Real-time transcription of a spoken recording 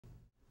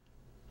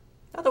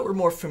Now that we're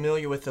more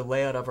familiar with the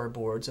layout of our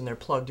boards and they're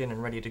plugged in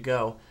and ready to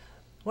go,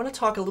 I want to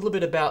talk a little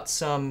bit about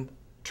some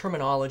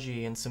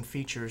terminology and some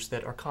features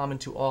that are common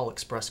to all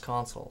Express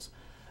consoles.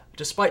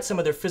 Despite some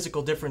of their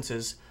physical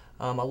differences,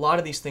 a lot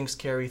of these things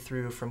carry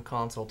through from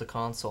console to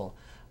console.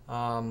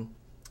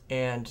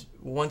 And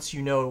once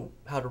you know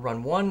how to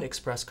run one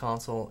Express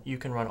console, you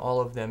can run all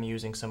of them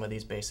using some of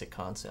these basic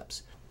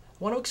concepts.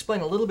 I want to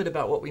explain a little bit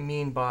about what we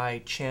mean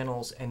by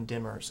channels and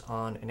dimmers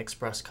on an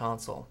Express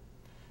console.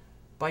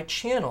 By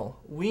channel,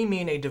 we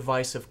mean a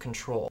device of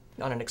control.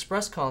 On an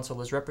Express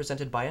console is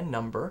represented by a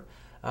number.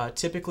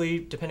 Typically,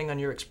 depending on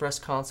your Express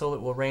console,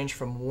 it will range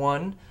from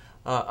 1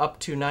 up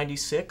to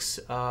 96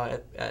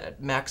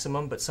 at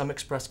maximum, but some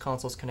Express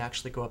consoles can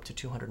actually go up to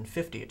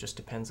 250. It just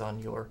depends on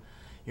your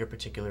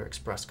particular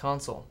Express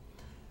console.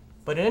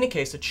 But in any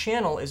case, a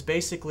channel is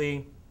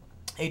basically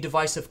a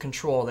device of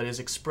control that is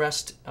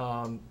expressed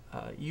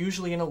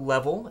usually in a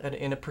level,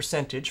 in a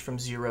percentage from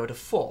 0 to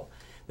full.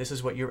 This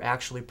is what you're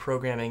actually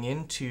programming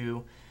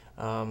into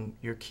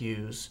your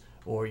cues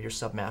or your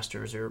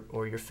submasters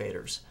or your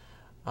faders.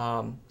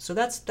 So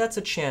that's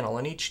a channel,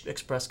 and each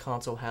Express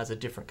console has a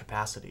different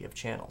capacity of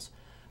channels.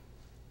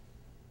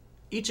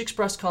 Each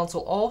Express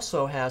console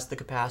also has the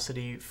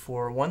capacity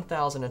for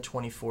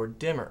 1024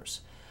 dimmers.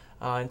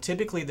 And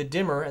typically the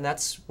dimmer, and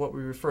that's what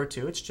we refer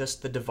to, it's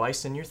just the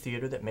device in your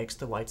theater that makes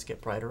the lights get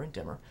brighter and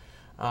dimmer.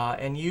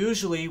 And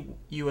usually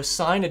you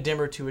assign a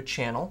dimmer to a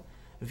channel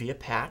via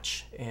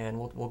patch, and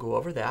we'll go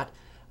over that.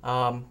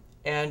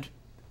 And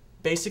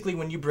basically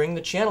when you bring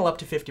the channel up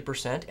to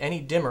 50%,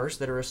 any dimmers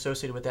that are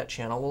associated with that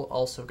channel will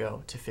also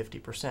go to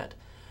 50%.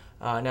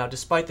 Now,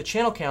 despite the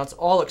channel counts,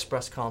 all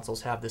Express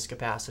consoles have this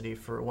capacity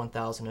for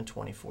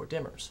 1024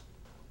 dimmers.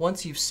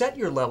 Once you've set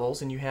your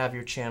levels and you have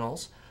your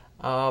channels,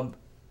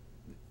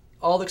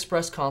 all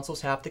Express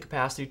consoles have the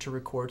capacity to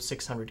record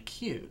 600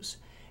 cues.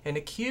 And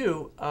a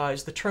cue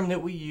is the term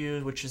that we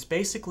use, which is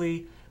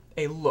basically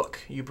a look.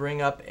 You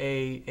bring up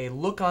a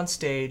look on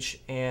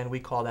stage, and we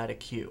call that a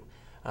cue.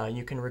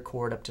 You can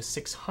record up to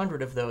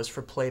 600 of those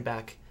for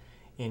playback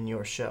in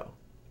your show.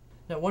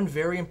 Now, one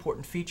very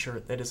important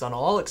feature that is on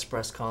all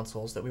Express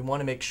consoles that we want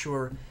to make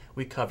sure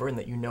we cover and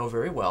that you know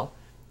very well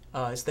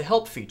is the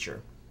help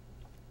feature.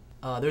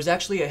 There's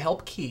actually a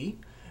help key,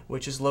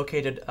 which is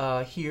located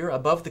here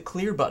above the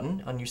clear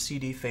button on your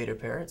CD fader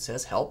pair. It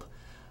says help.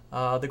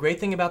 The great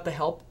thing about the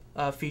help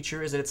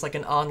feature is that it's like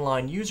an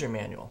online user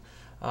manual.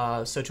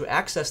 So to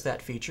access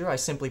that feature, I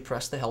simply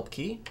press the help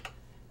key,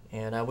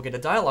 and I will get a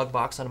dialog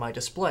box on my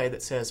display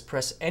that says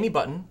press any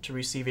button to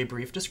receive a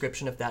brief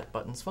description of that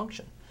button's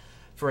function.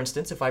 For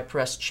instance, if I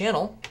press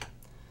channel,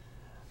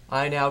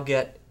 I now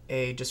get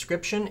a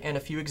description and a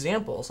few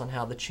examples on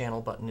how the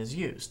channel button is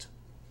used.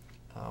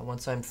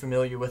 Once I'm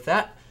familiar with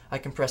that, I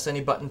can press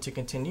any button to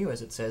continue,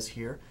 as it says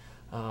here,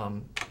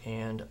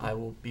 and I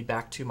will be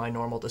back to my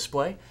normal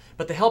display.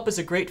 But the help is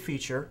a great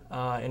feature,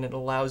 and it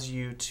allows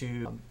you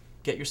to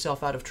get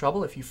yourself out of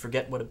trouble if you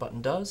forget what a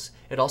button does.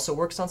 It also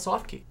works on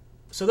SoftKey.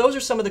 So those are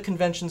some of the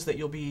conventions that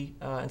you'll be,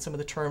 and some of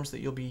the terms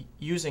that you'll be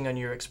using on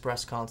your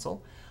Express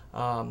console,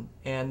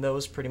 and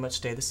those pretty much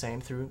stay the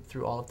same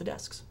through all of the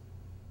desks.